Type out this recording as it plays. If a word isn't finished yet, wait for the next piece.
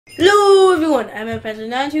Hello everyone, I'm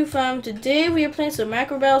Mineplex925. Today we are playing some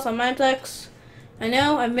macro battles on Mineplex. I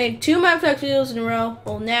know I've made 2 Mineplex videos in a row.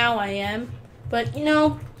 Well, now I am. But you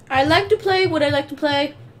know, I like to play what I like to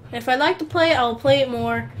play. And if I like to play, I'll play it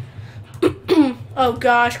more. Oh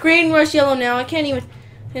gosh, green rush yellow now. I can't even.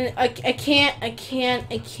 I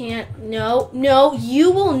can't. No,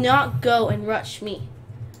 you will not go and rush me.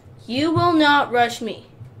 You will not rush me.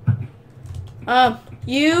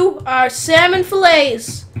 You are salmon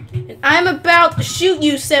fillets. And I'm about to shoot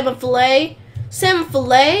you, salmon fillet. Salmon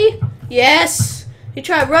fillet? Yes. You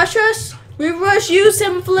try to rush us? We rush you,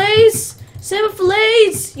 salmon fillets. Salmon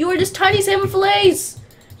fillets. You are just tiny salmon fillets.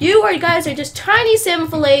 You guys are just tiny salmon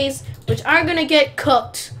fillets, which are gonna get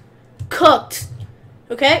cooked. Cooked.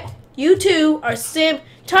 Okay? You two are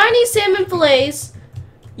tiny salmon fillets.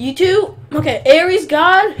 You two. Okay, Aries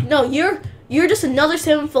God. No, you're just another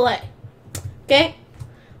salmon fillet. Okay?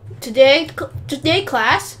 Today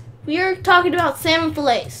class, we are talking about salmon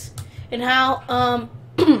fillets and how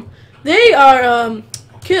they are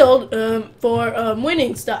killed for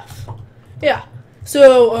winning stuff. Yeah.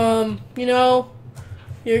 So you know,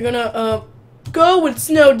 you're gonna go with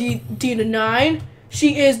Snow D9.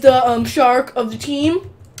 She is the shark of the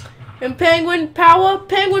team. And Penguin Power,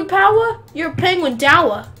 you're Penguin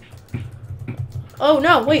Dower. Oh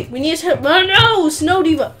no, wait, we need to hit. Oh no, Snow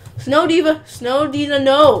Diva. Snow Diva,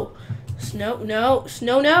 no. No.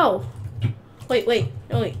 Wait.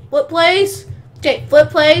 FlipPlays. Okay,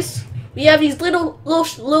 FlipPlays. We have these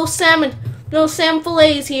little salmon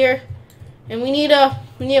fillets here, and we need to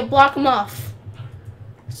block them off.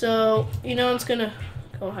 So you know, I'm just gonna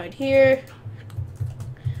go hide here.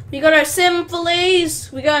 We got our salmon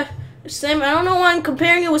fillets. We got salmon. I don't know why I'm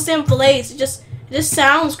comparing it with salmon fillets. It just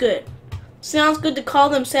sounds good. Sounds good to call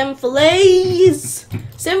them salmon fillets.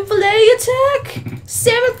 Salmon fillet attack!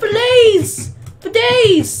 Salmon fillets! For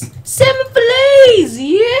days! Salmon fillets!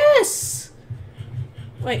 Yes!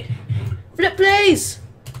 Wait. FlipPlays!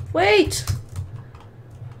 Wait!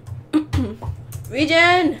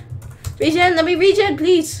 Regen! Let me regen,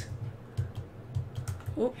 please!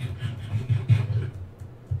 Oh.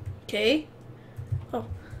 Okay. Oh.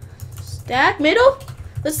 Stack middle?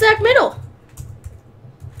 Let's stack middle!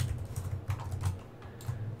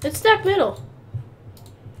 Let's stack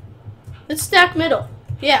middle.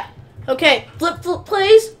 Yeah. Okay.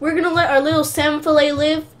 FlipPlays. We're gonna let our little salmon fillet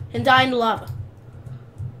live and die in the lava.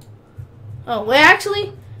 Oh wait,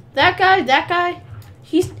 actually, that guy,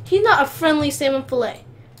 he's not a friendly salmon fillet.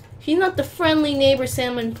 He's not the friendly neighbor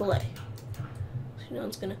salmon fillet. So you know,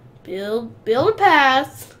 it's gonna build a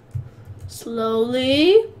path,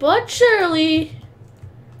 slowly but surely,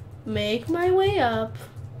 make my way up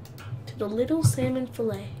to the little salmon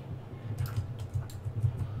fillet.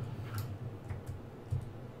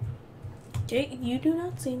 Okay, you do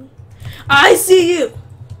not see me. I see you.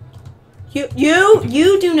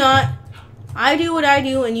 You do not. I do what I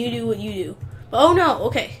do, and you do what you do. Oh no.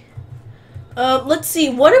 Okay. Let's see.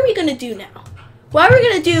 What are we gonna do now? What are we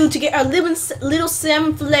gonna do to get our little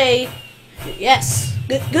salmon fillet? Yes.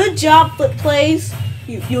 Good job, FlipPlays.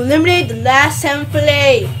 You eliminated the last salmon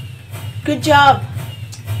fillet. Good job.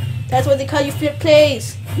 That's what they call you,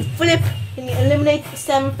 FlipPlays. You flip and you eliminate the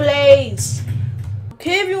salmon fillets.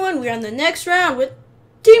 Okay, everyone, we're on the next round with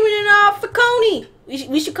Demon and Facconi.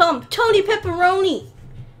 We should call him Tony Pepperoni.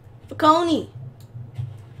 Facconi.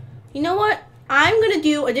 You know what? I'm gonna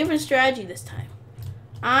do a different strategy this time.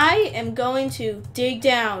 I am going to dig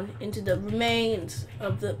down into the remains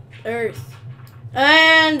of the earth,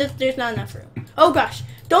 and there's not enough room. Oh gosh!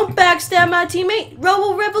 Don't backstab my teammate.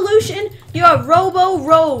 Robo Revolution. You're Robo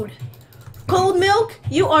Road. Cold Milk.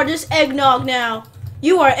 You are just eggnog now.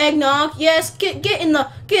 You are eggnog. Yes, get in the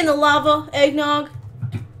lava, eggnog.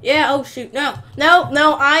 Yeah. Oh shoot. No.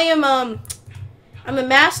 I am I'm a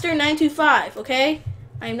master 925. Okay.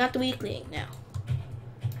 I am not the weakling now.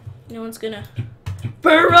 No one's gonna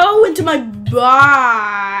burrow into my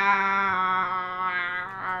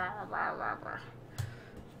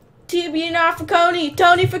TB and Facconi.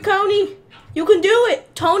 Tony Facconi. You can do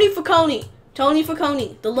it. Tony Facconi.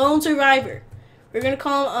 The lone survivor. We're gonna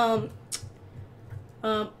call him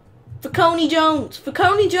Facconi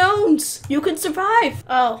Jones. You can survive.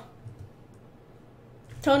 Oh.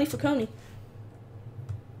 Tony Facconi.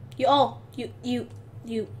 You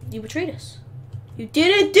betrayed us. You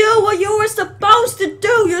didn't do what you were supposed to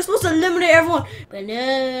do. You're supposed to eliminate everyone. But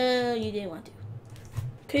no, you didn't want to.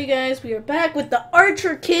 Okay guys, we are back with the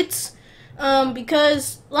archer kits.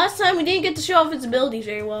 Because last time we didn't get to show off his abilities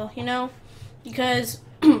very well, you know? Because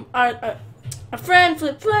our friend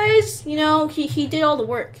FlipPlays, you know, he did all the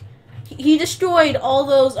work. He destroyed all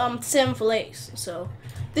those salmon fillets. So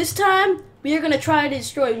This time, we are going to try to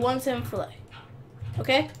destroy one salmon fillet.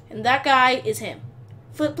 Okay? And that guy is him.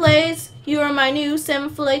 FlipPlays, you are my new salmon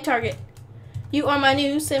fillet target. You are my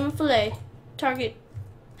new salmon fillet target.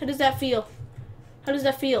 How does that feel? How does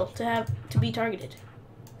that feel to be targeted?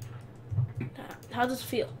 How does it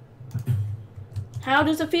feel? How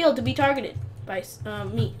does it feel to be targeted by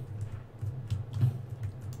me?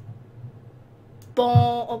 Boom.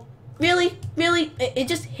 Oh, really? Really? It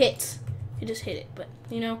just hits. It just hit it, but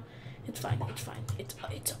you know, it's fine. It's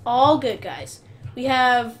fine. It's all good, guys. We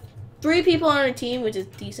have 3 people on our team, which is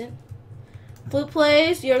decent.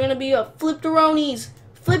 FlipPlays, you're gonna be a flip-deronies.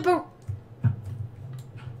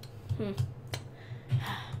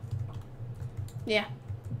 Yeah,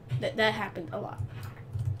 that happened a lot.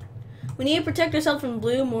 We need to protect ourselves from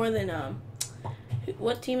blue more than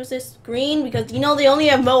what team is this? Green, because you know they only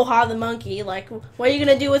have Moha the monkey. Like, what are you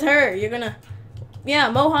gonna do with her? You're gonna,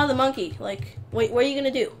 yeah, Moha the monkey. Like, wait, what are you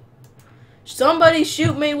gonna do? Somebody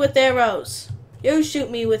shoot me with arrows. You shoot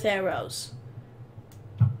me with arrows.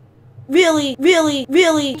 Really, really,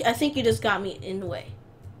 really. I think you just got me in the way,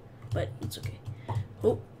 but it's okay.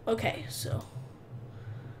 Oh, okay, so.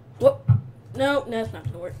 Whoop. No, that's not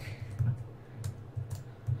gonna work.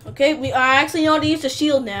 Okay, I actually know how to use the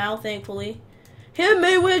shield now, thankfully. Hit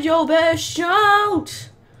me with your best shot.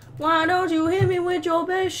 Why don't you hit me with your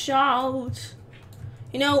best shot?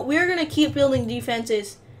 You know, we're gonna keep building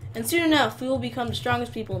defenses, and soon enough, we will become the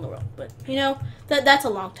strongest people in the world. But you know, that's a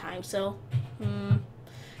long time. So,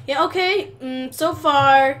 yeah, okay. So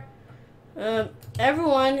far,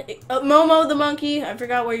 everyone, Momo the monkey. I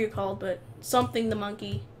forgot what you're called, but something the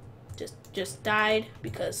monkey just died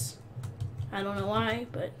because I don't know why,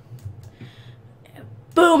 but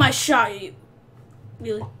boom! I shot you.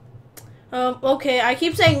 Really? Okay, I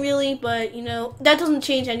keep saying really, but you know that doesn't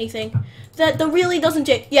change anything. The really doesn't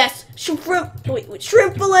change. Yes, shrimp. Wait,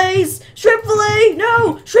 shrimp fillets. Shrimp fillet.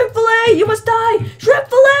 No, shrimp fillet. You must die. Shrimp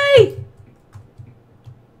fillet.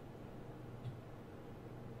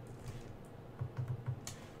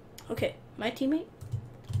 Okay, my teammate.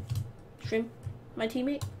 Shrimp. My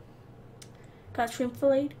teammate got shrimp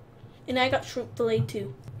filleted, and I got shrimp filleted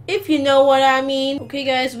too. If you know what I mean. Okay,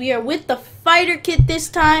 guys, we are with the fighter kit this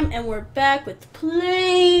time, and we're back with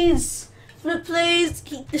plays. FlipPlays,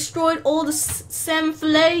 he destroyed all the salmon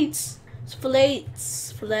fillets,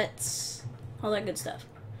 all that good stuff.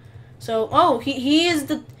 So, oh, he is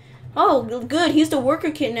the, oh, good, he's the worker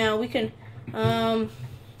kit now. We can,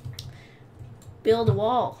 build a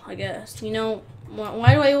wall, I guess. You know,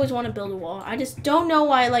 why do I always want to build a wall? I just don't know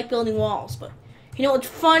why I like building walls, but, you know, it's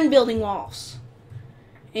fun building walls.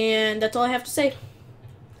 And that's all I have to say.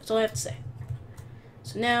 That's all I have to say.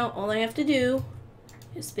 So now, all I have to do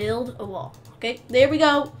is build a wall. Okay, there we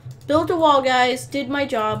go. Built a wall, guys. Did my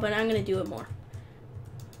job, but I'm gonna do it more.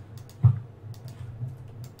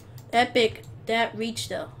 Epic. That reach,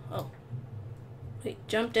 though. Oh. Wait,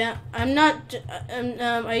 jump down. I'm not,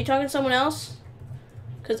 are you talking to someone else?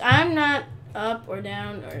 Because I'm not up or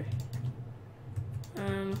down or,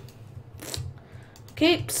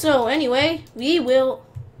 okay, so anyway, we will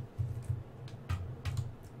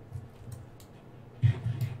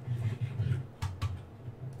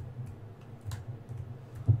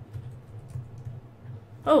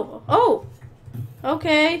oh,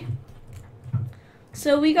 okay.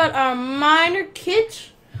 So we got our miner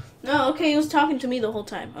kit. No, okay, he was talking to me the whole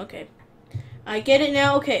time. Okay. I get it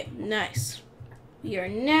now. Okay, nice. We are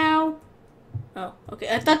now, oh, okay.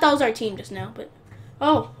 I thought that was our team just now, but,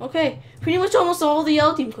 oh, okay. Pretty much almost all the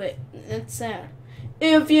yellow team quit. That's sad.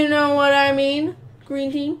 If you know what I mean.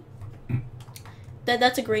 Green team.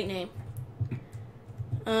 That's a great name.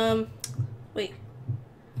 Wait.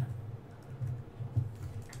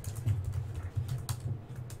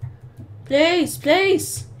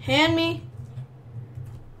 Please, hand me.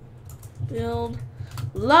 Build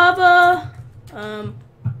lava,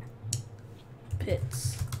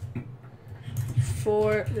 pits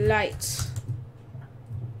for light.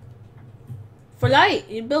 For light,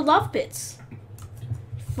 you build lava pits.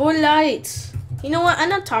 For light. You know what? I'm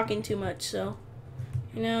not talking too much, so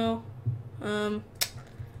you know, I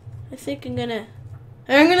think I'm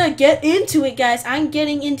gonna get into it, guys. I'm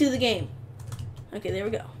getting into the game. Okay, there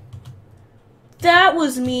we go. That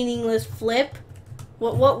was meaningless, Flip.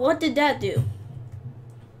 What did that do?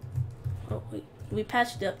 Oh, we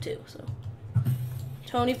patched it up too. So,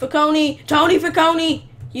 Tony Facconi,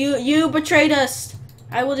 you betrayed us.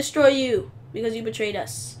 I will destroy you because you betrayed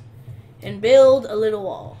us. And build a little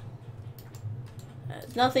wall. That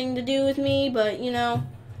has nothing to do with me, but you know,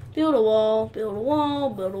 build a wall, build a wall,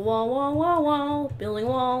 build a wall, wall. Building a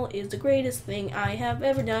wall is the greatest thing I have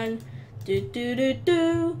ever done. Do do do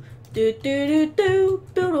do. Do do do do.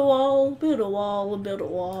 Build a wall, build a wall, build a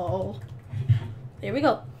wall. There we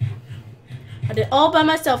go. I did all by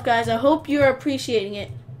myself, guys. I hope you're appreciating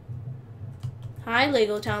it. Hi,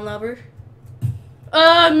 Lego Town lover.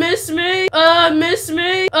 Miss me. Miss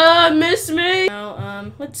me. Miss me.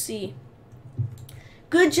 Now, let's see.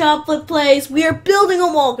 Good job, FlipPlays. We are building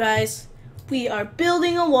a wall, guys. We are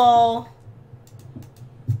building a wall.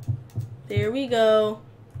 There we go.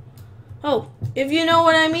 Oh, if you know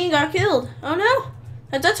what I mean, got killed. Oh no,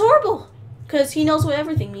 that's horrible. Cause he knows what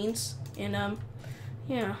everything means, and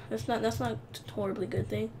yeah, that's not a horribly good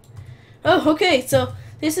thing. Oh, okay. So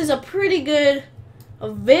this is a pretty good,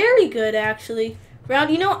 a very good actually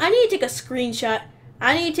round. You know, I need to take a screenshot.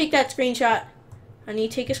 I need to take that screenshot. I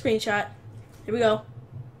need to take a screenshot. Here we go.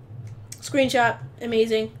 Screenshot.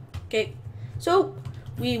 Amazing. Okay. So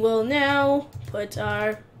we will now put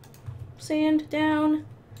our sand down.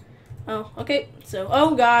 Oh, okay. So,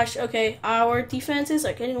 oh gosh. Okay, our defenses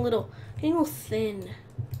are getting a little thin.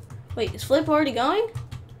 Wait, is Flip already going?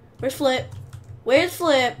 Where's Flip? Where's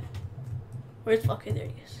Flip? Where's? Okay, there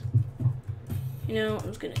he is. You know, I'm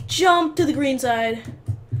just gonna jump to the green side,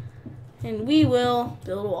 and we will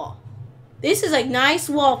build a wall. This is a nice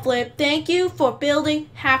wall, Flip. Thank you for building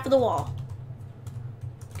half of the wall.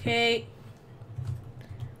 Okay.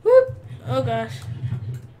 Whoop. Oh gosh.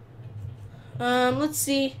 Let's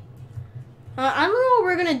see. I don't know what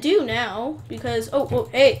we're gonna do now because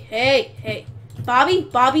hey,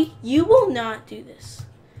 Bobby, you will not do this.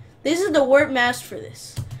 This is the word master for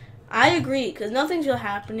this. I agree because nothing's really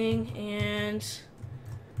happening, and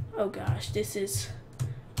oh gosh, this is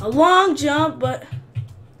a long jump, but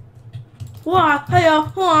no.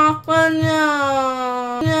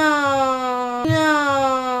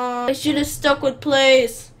 I should have stuck with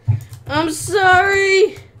plays. I'm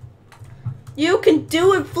sorry. You can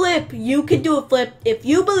do it, Flip. You can do it, Flip. If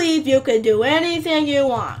you believe, you can do anything you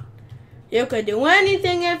want. You can do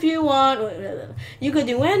anything if you want. You can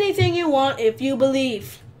do anything you want if you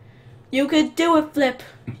believe. You can do it, Flip.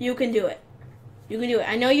 You can do it. You can do it.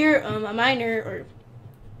 I know you're a minor, or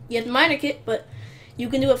you have the minor kit, but you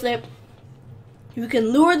can do it, Flip. You can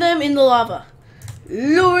lure them in the lava.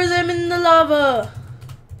 Lure them in the lava.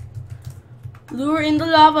 Lure in the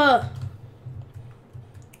lava.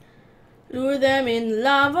 Lure them in the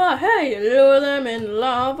lava, hey! Lure them in the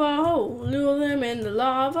lava, oh! Lure them in the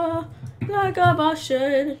lava, like a boss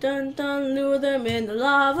should. Dun dun, lure them in the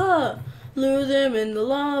lava, lure them in the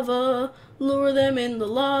lava, lure them in the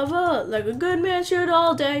lava, like a good man should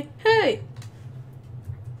all day, hey!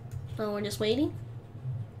 So we're just waiting.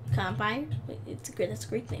 Campfire. Wait, that's a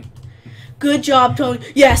great thing. Good job, Tony.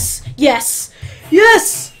 Yes, yes,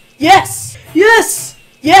 yes, yes, yes,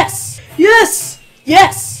 yes, yes.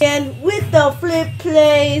 Yes! And with the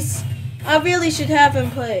FlipPlays, I really should have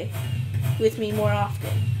him play with me more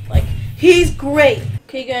often. Like, he's great!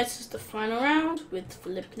 Okay guys, this is the final round with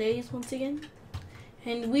FlipPlays once again.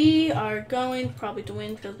 And we are going probably to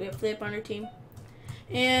win because we have Flip on our team.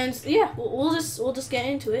 And yeah, we'll just get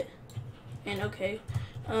into it. And okay.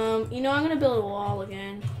 You know, I'm gonna build a wall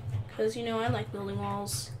again. Because you know I like building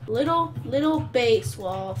walls. Little base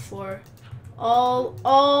wall for all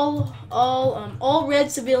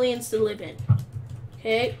red civilians to live in.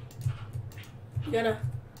 Okay? You gotta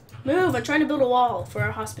move. I'm trying to build a wall for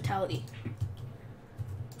our hospitality.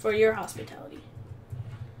 For your hospitality.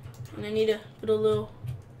 And I need to put a little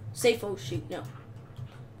safe. Oh shoot, no.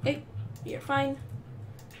 Okay, you're fine.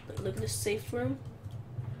 Look at this safe room.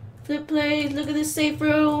 FlipPlays, look at this safe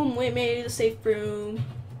room. We made a safe room.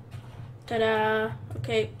 Ta-da.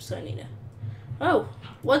 Okay, so I need to. Oh,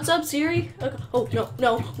 what's up, Siri? Okay. Oh,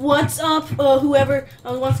 no. What's up, whoever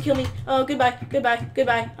wants to kill me? Oh, goodbye.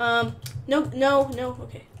 No.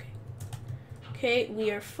 Okay,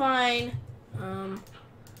 we are fine.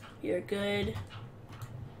 You're good.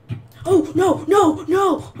 Oh, no.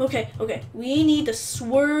 Okay. We need to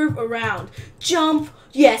swerve around. Jump.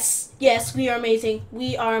 Yes, we are amazing.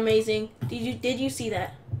 Did you see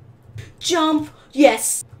that? Jump.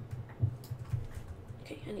 Yes.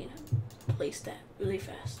 Okay, I need to place that really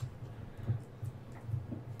fast.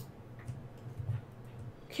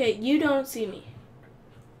 Okay, you don't see me.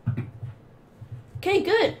 Okay,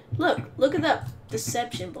 good. Look at that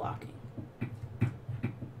deception blocking.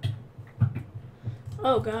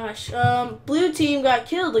 Oh gosh, blue team got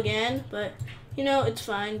killed again, but you know, it's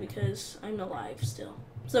fine because I'm alive still.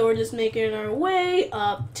 So we're just making our way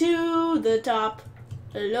up to the top.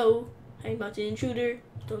 Hello, I'm not an intruder.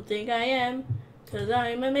 Don't think I am, because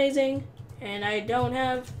I'm amazing, and I don't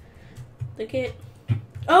have the kit.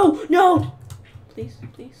 Oh, no! Please.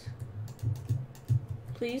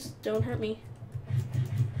 please, don't hurt me.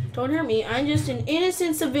 Don't hurt me. I'm just an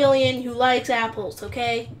innocent civilian who likes apples,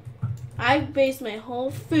 okay? I based my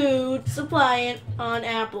whole food supply on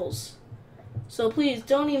apples. So please,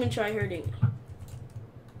 don't even try hurting me.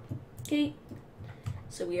 Okay.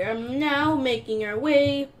 So we are now making our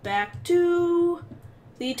way back to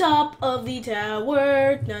the top of the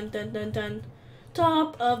tower. Dun dun dun dun.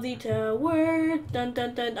 Top of the tower. Dun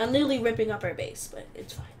dun dun. I'm literally ripping up our base, but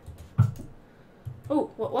it's fine. Oh,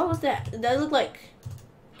 what was that? That looked like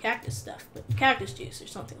cactus stuff, but cactus juice or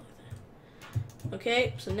something like that.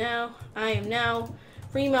 Okay, so now I am now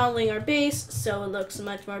remodeling our base so it looks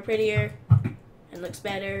much more prettier and looks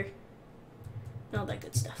better and all that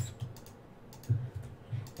good stuff.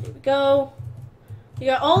 There we go. We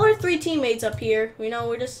got all our 3 teammates up here. You know,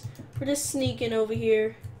 we're just sneaking over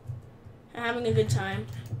here, having a good time.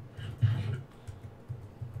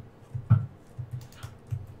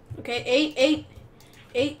 Okay, 8.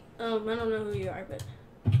 I don't know who you are, but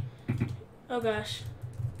oh gosh,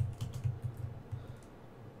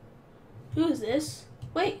 who is this?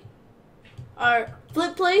 Wait, our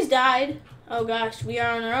FlipPlays died. Oh gosh, we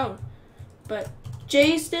are on our own. But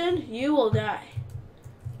Jason, you will die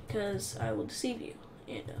because I will deceive you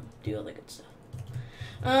and do all the good stuff.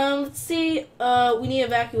 Let's see. We need to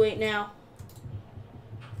evacuate now.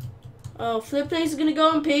 Oh, FlipPlays is gonna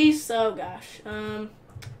go in peace. Oh gosh.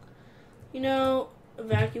 You know,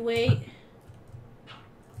 evacuate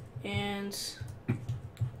and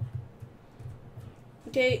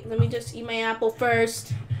okay. Let me just eat my apple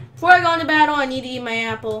first before I go into battle. I need to eat my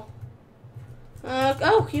apple.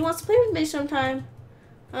 Oh, he wants to play with me sometime.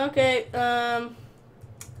 Okay.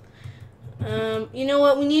 You know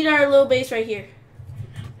what? We need our little base right here.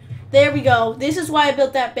 There we go. This is why I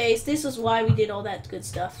built that base. This is why we did all that good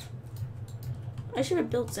stuff. I should have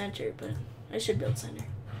built center, but I should build center.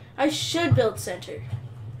 I should build center.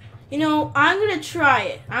 You know, I'm gonna try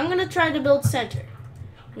it. I'm gonna try to build center.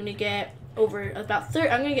 I'm gonna get over about 30.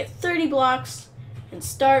 I'm gonna get 30 blocks and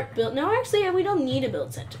start build. No, actually, we don't need to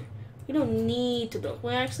build center. We don't need to build.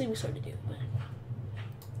 Well, actually, we sort of do. But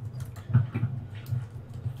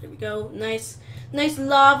there we go. Nice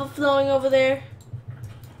lava flowing over there.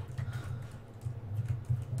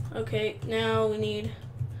 Okay, now we need.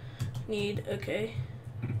 Okay.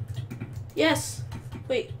 Yes.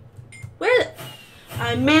 Wait. Where is it?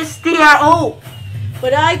 I missed the arrow.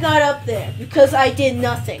 But I got up there because I did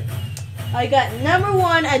nothing. I got number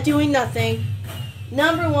 1 at doing nothing.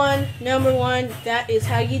 Number one. That is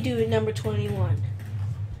how you do it, number 21.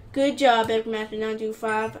 Good job,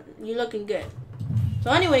 Epic925. You're looking good.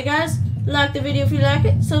 So anyway, guys, like the video if you like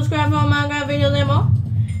it. Subscribe for my video limo.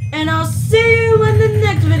 And I'll see you in the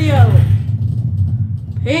next video.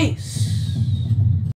 Peace.